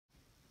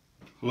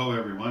Hello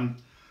everyone,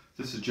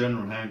 this is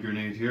General Hand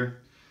Grenade here.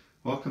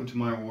 Welcome to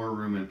my war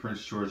room in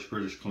Prince George,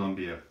 British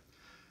Columbia.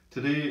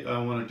 Today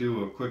I want to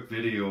do a quick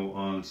video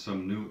on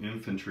some new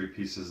infantry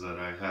pieces that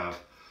I have.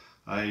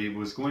 I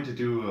was going to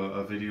do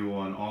a video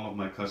on all of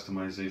my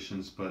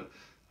customizations, but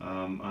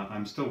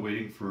I'm still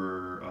waiting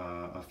for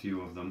a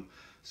few of them.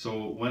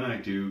 So when I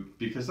do,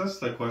 because that's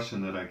the question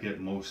that I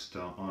get most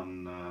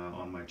on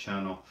my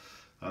channel,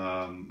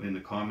 in the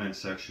comment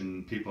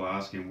section, people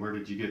asking, where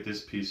did you get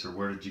this piece or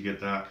where did you get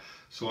that?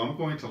 So I'm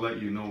going to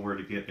let you know where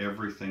to get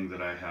everything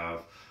that I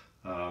have.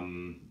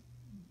 I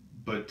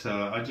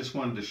just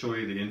wanted to show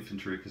you the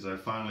infantry because I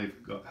finally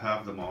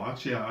have them all.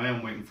 Actually, I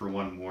am waiting for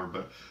one more,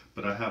 but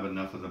I have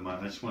enough of them.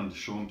 I just wanted to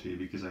show them to you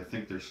because I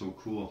think they're so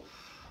cool.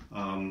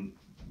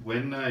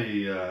 When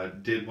I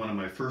did one of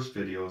my first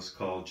videos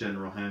called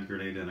General Hand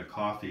Grenade and a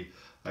Coffee,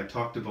 I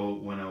talked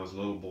about when I was a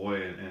little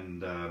boy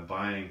and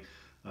buying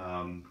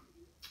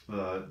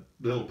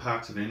little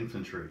packs of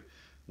infantry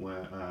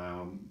with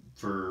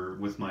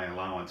my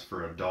allowance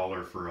for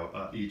 $1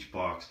 for each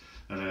box,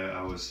 and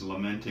I was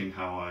lamenting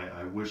how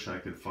I wish I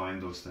could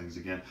find those things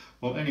again.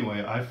 Well,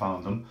 anyway, I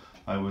found them.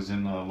 I was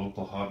in a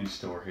local hobby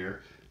store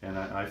here and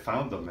I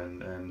found them,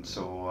 and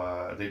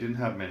so they didn't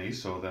have many,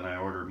 so then I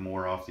ordered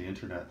more off the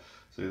internet.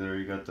 So there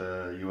you got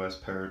the US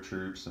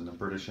paratroops and the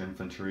British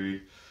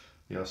infantry,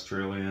 the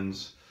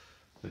Australians,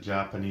 the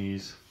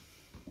Japanese,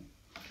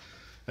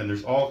 and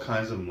there's all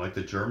kinds of them, like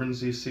the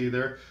Germans you see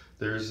there.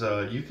 There's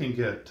you can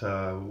get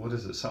what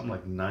is it, something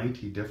like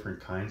 90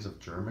 different kinds of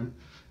German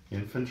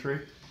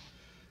infantry,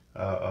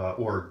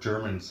 or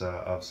Germans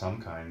of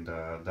some kind.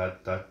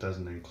 That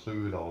doesn't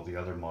include all the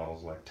other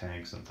models like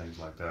tanks and things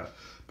like that.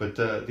 But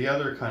the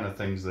other kind of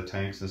things, the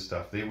tanks and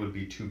stuff, they would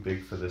be too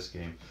big for this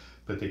game.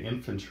 But the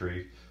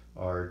infantry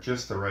are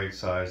just the right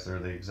size. They're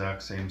the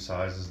exact same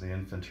size as the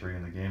infantry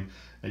in the game.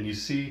 And you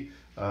see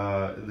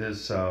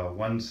there's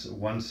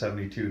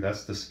 172,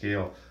 that's the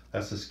scale.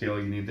 That's the scale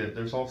you need.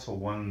 There's also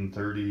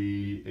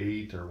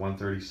 138 or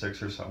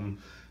 136 or something.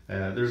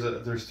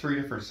 There's three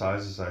different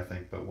sizes, I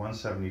think, but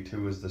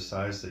 172 is the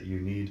size that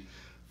you need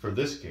for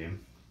this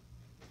game.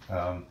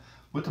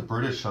 With the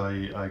British,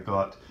 I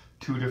got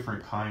two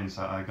different kinds.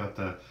 I got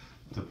the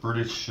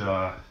British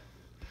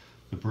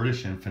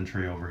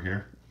infantry over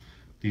here.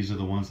 These are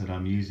the ones that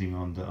I'm using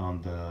on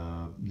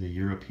the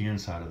European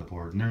side of the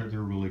board, and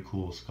they're really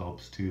cool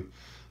sculpts too.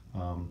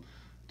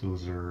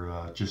 Those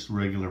are just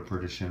regular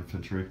British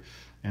infantry.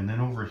 And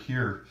then over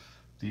here,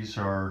 these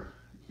are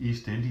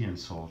East Indian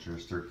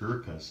soldiers. They're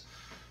Gurkhas.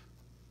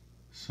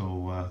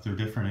 So they're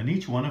different, and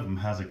each one of them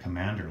has a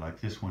commander. Like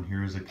this one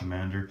here is a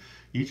commander.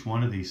 Each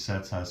one of these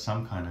sets has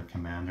some kind of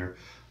commander.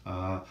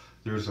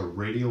 There's a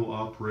radio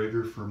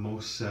operator for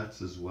most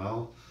sets as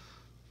well.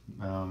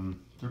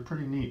 They're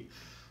pretty neat.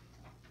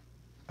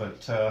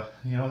 But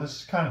you know,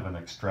 this is kind of an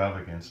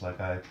extravagance. Like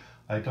I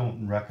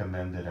don't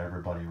recommend that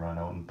everybody run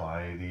out and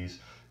buy these.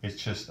 It's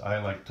just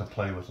I like to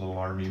play with little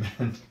army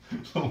men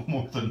a little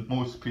more than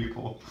most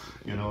people,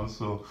 you know.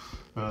 So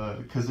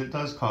because it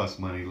does cost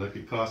money. Like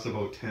it costs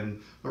about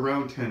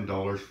around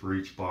 $10 for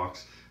each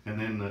box,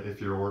 and then if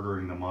you're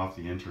ordering them off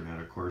the internet,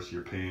 of course,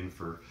 you're paying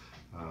for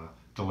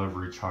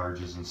delivery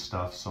charges and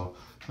stuff. So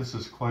this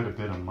is quite a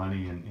bit of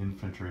money in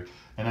infantry,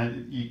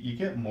 and you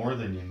get more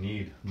than you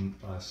need.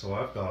 So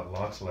I've got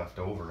lots left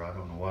over. I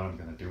don't know what I'm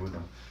going to do with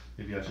them.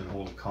 Maybe I should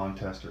hold a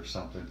contest or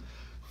something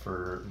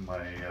for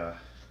my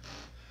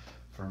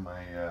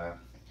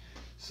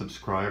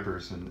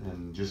subscribers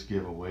and just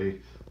give away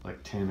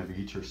like 10 of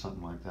each or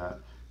something like that.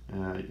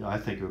 I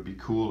think it would be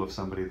cool if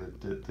somebody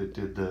that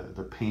did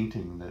the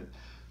painting that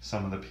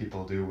some of the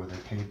people do, where they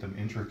paint them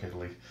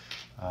intricately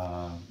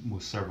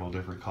with several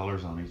different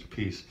colors on each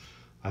piece.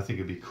 I think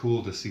it'd be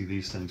cool to see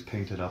these things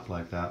painted up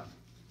like that.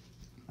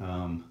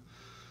 But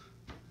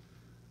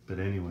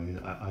anyway,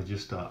 I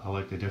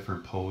like the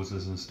different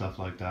poses and stuff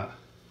like that.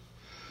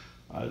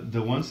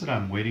 The ones that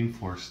I'm waiting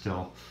for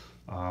still,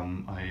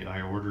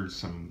 I ordered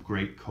some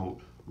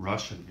greatcoat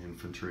Russian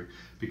infantry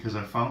because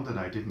I found that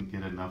I didn't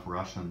get enough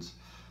Russians.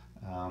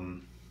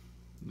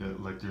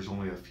 Like there's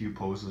only a few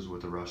poses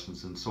with the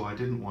Russians, and so I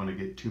didn't want to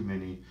get too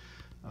many,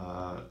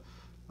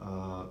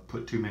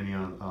 put too many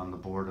on the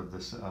board of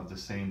the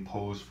same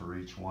pose for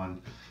each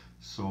one.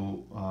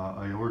 So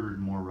I ordered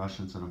more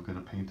Russians, and I'm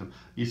going to paint them.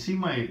 You see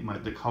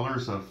the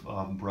colors of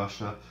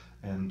Russia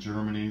and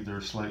Germany,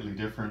 they're slightly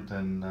different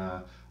than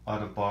out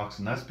of box,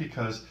 and that's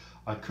because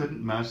I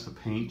couldn't match the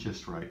paint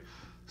just right.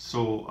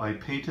 So I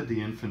painted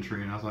the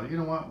infantry, and I thought, you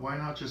know what, why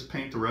not just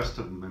paint the rest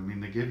of them? I mean,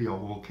 they give you a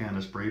whole can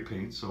of spray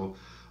paint. So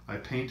I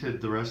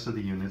painted the rest of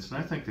the units, and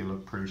I think they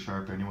look pretty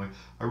sharp anyway.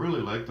 I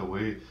really like the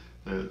way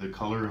the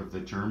color of the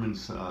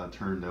Germans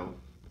turned out.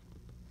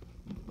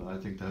 I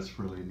think that's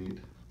really neat.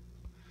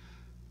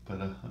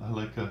 But I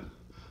like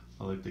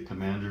the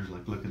commanders.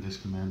 Like, look at this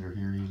commander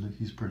here.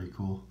 He's pretty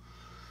cool.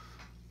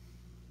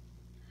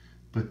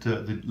 But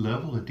the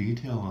level of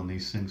detail on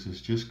these things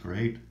is just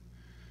great.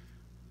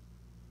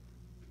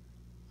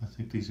 I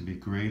think these would be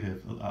great. If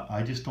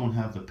I just don't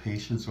have the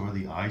patience or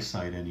the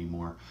eyesight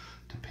anymore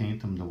to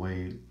paint them the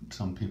way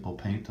some people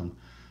paint them.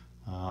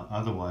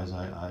 Otherwise,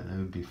 it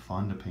would be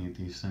fun to paint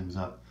these things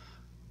up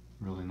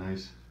really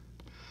nice.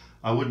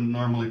 I wouldn't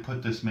normally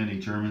put this many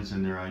Germans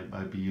in there.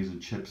 I'd be using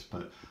chips,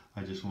 but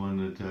I just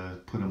wanted to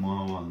put them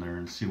all on there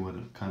and see what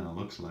it kind of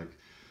looks like.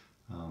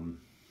 And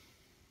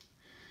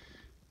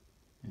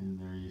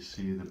there you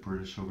see the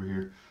British over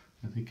here.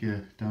 I think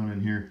down in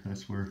here,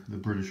 that's where the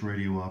British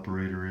radio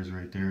operator is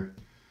right there.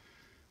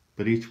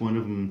 But each one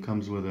of them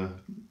comes with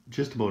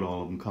just about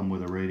all of them come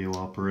with a radio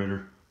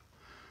operator.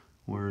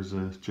 Where's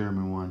the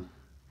German one?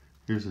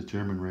 Here's a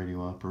German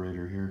radio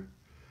operator here.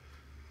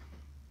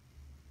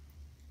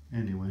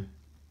 Anyway.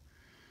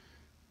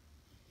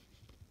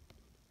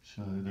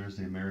 So there's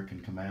the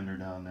American commander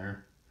down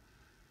there.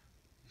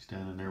 He's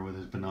standing there with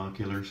his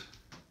binoculars.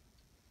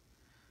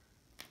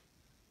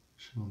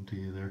 Show them to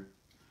you there.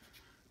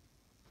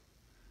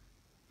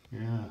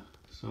 Yeah,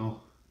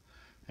 so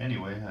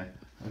anyway,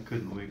 I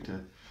couldn't wait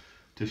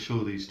to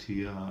show these to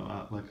you.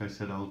 Like I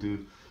said, I'll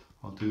do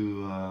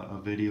a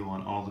video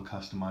on all the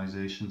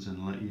customizations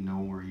and let you know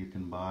where you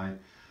can buy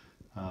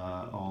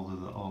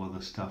all of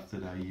the stuff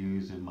that I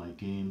use in my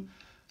game.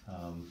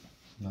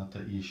 Not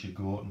that you should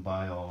go out and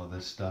buy all of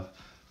this stuff.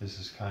 This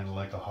is kind of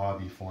like a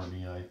hobby for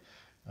me.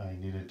 I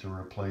needed to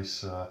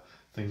replace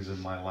things in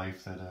my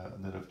life that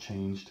have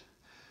changed.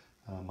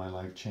 My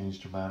life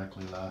changed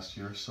dramatically last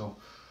year, so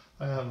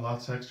I have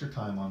lots of extra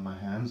time on my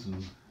hands,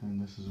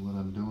 and this is what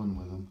I'm doing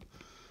with them.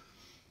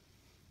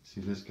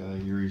 See this guy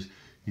here,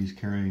 he's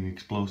carrying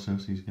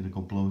explosives. He's gonna go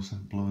blow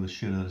the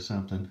shit out of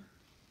something.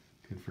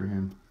 Good for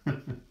him.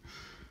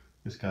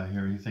 This guy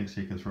here, he thinks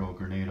he can throw a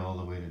grenade all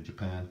the way to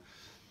Japan.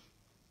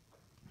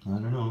 I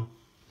don't know.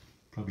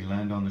 Probably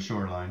land on the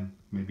shoreline,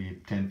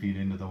 maybe 10 feet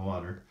into the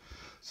water.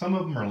 Some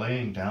of them are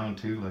laying down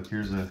too. Like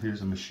here's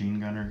a machine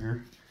gunner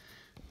here.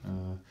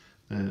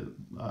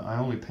 I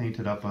only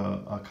painted up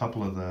a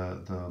couple of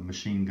the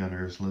machine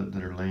gunners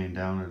that are laying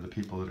down, or the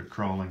people that are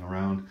crawling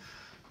around,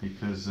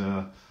 because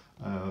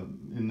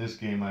in this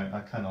game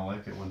I kind of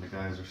like it when the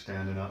guys are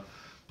standing up.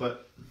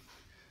 But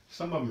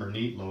some of them are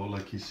neat low,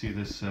 like you see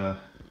this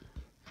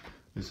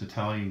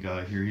Italian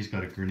guy here. He's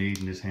got a grenade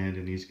in his hand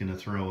and he's going to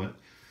throw it.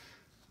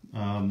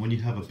 When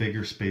you have a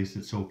bigger space,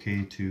 it's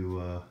okay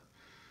to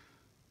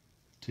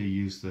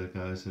use the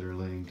guys that are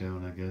laying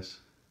down, I guess.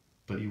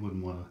 But you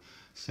wouldn't want to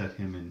set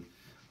him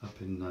up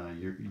in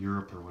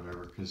Europe or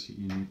whatever, because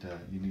you need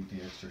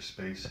the extra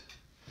space.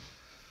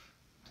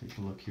 Take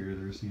a look here.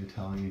 There's the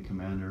Italian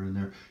commander in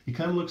there. He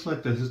kind of looks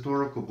like the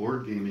historical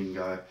board gaming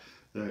guy,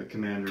 the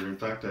commander. In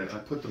fact, I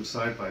put them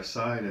side by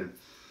side.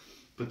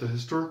 But the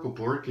historical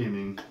board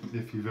gaming,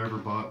 if you've ever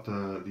bought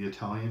the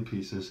Italian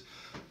pieces,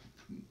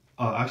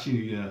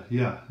 the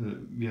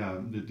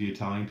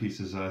Italian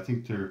pieces, I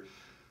think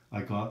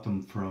I got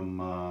them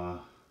from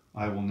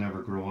I Will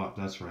Never Grow Up.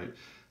 That's right.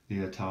 The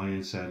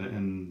Italian set,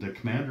 and the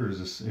commander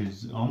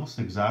is almost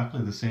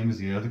exactly the same as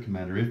the other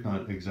commander, if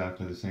not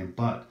exactly the same.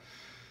 But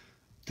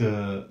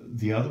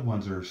the other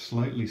ones are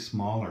slightly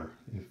smaller.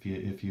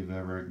 If you've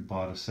ever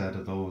bought a set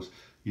of those,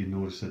 you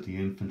notice that the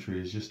infantry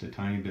is just a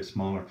tiny bit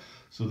smaller.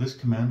 So this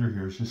commander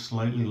here is just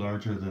slightly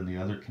larger than the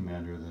other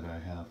commander that I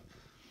have.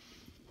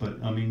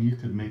 But I mean, you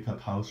could make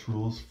up house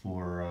rules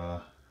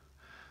for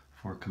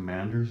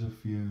commanders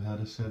if you had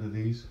a set of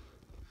these.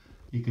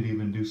 You could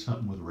even do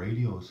something with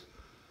radios,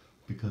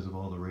 because of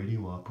all the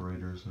radio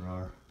operators there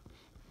are.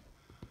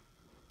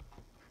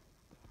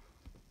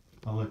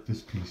 I like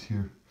this piece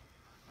here.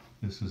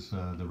 This is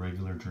the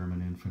regular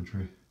German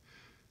infantry.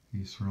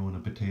 He's throwing a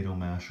potato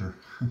masher.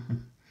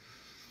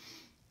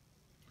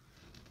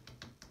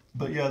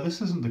 But yeah,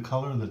 this isn't the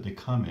color that they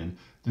come in.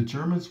 The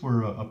Germans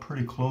were a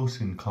pretty close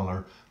in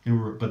color. They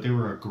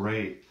were a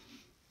gray.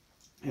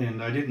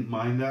 And I didn't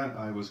mind that.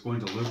 I was going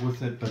to live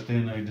with it, but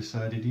then I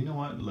decided, you know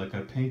what, like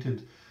I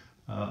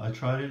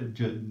tried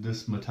it,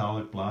 this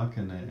metallic black,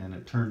 and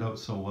it turned out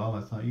so well.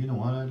 I thought, you know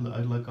what,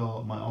 I'd like all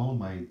of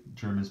my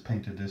Germans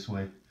painted this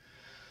way.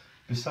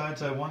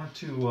 Besides, I wanted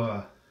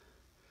to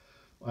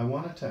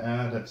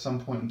add at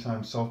some point in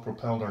time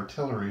self-propelled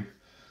artillery,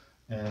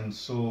 and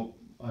so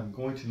I'm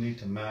going to need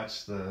to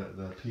match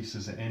the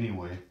pieces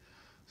anyway.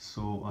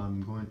 So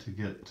I'm going to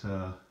get.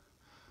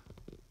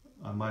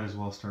 I might as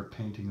well start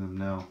painting them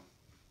now.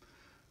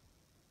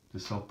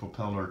 The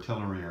self-propelled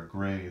artillery are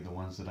gray, the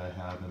ones that I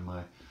have in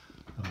my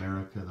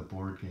America the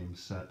board game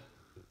set.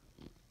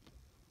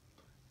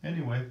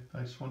 Anyway,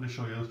 I just wanted to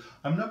show you those.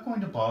 I'm not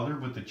going to bother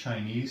with the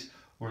Chinese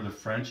or the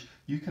French.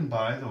 You can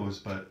buy those,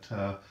 but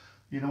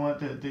you know what?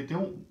 They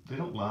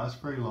don't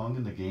last very long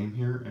in the game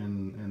here,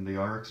 and they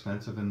are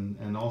expensive,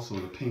 and also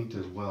the paint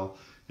as well.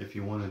 If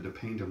you wanted to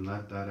paint them,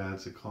 that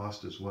adds a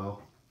cost as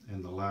well,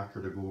 and the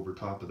lacquer to go over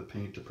top of the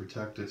paint to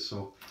protect it.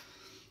 So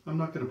I'm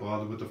not going to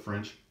bother with the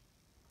French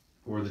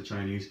or the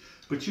Chinese,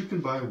 but you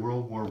can buy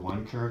World War I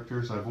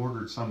characters. I've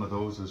ordered some of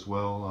those as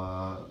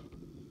well,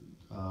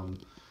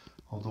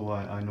 although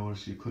I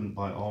noticed you couldn't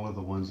buy all of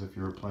the ones if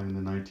you were playing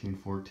the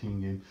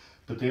 1914 game.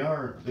 But they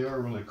are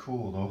really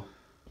cool though.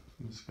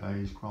 This guy,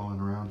 he's crawling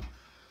around.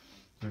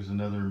 There's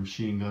another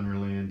machine gunner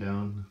laying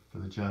down for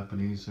the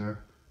Japanese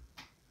there.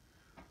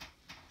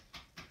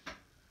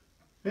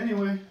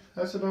 Anyway,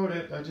 that's about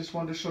it. I just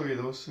wanted to show you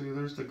those. So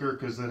there's the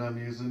Gurkhas that I'm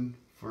using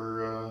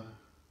for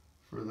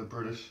the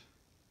British.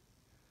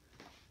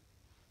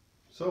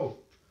 So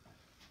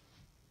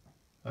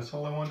that's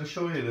all I wanted to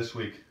show you this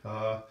week.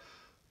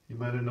 You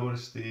might have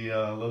noticed the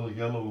little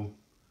yellow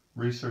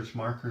research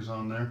markers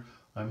on there.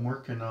 I'm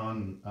working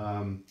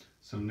on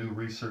some new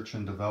research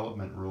and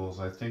development rules.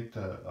 I think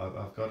that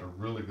I've got a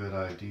really good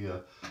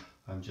idea.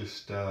 I'm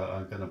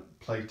gonna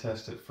play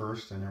test it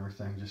first and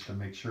everything just to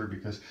make sure,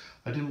 because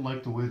I didn't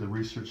like the way the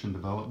research and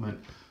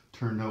development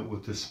turned out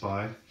with this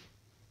spy.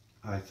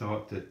 I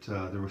thought that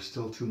there was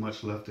still too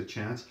much left to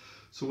chance.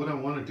 So what I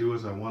want to do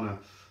is I want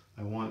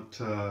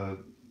to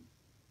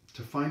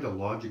find a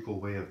logical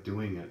way of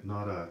doing it,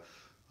 not a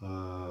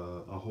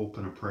hope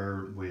and a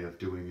prayer way of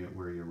doing it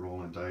where you're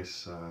rolling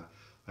dice.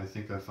 I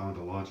think I found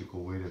a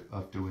logical way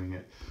of doing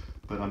it,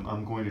 but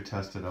I'm going to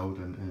test it out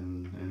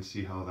and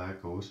see how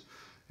that goes.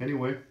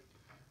 Anyway,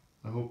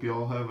 I hope you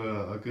all have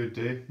a good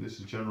day. This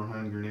is General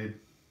Hand Grenade.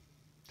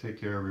 Take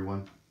care,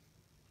 everyone.